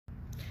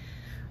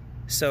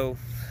So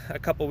a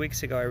couple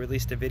weeks ago I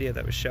released a video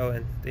that was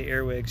showing the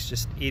earwigs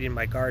just eating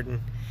my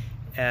garden,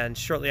 and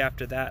shortly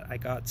after that I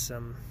got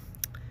some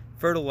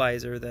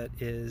fertilizer that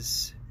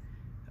is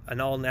an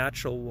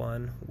all-natural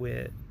one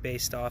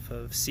based off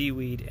of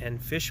seaweed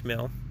and fish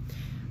meal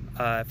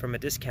from a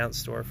discount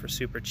store for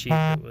super cheap.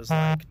 It was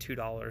like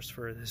 $2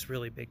 for this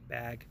really big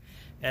bag,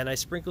 and I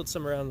sprinkled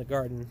some around the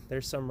garden.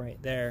 There's some right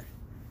there,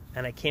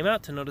 and I came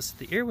out to notice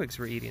that the earwigs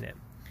were eating it.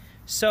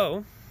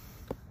 So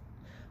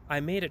I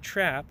made a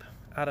trap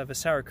out of a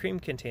sour cream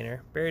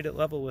container, buried it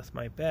level with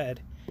my bed,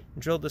 and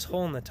drilled this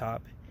hole in the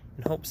top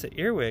in hopes that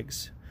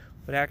earwigs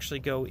would actually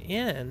go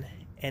in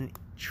and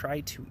try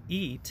to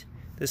eat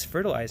this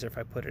fertilizer if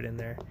I put it in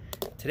there.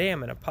 Today I'm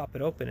going to pop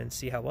it open and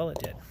see how well it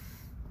did.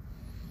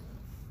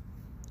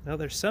 Well,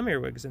 there's some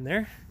earwigs in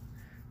there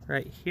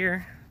right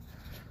here.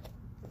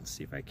 Let's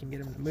see if I can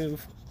get them to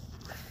move.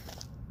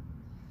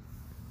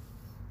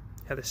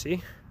 Yeah,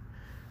 see?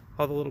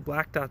 All the little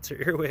black dots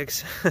are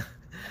earwigs.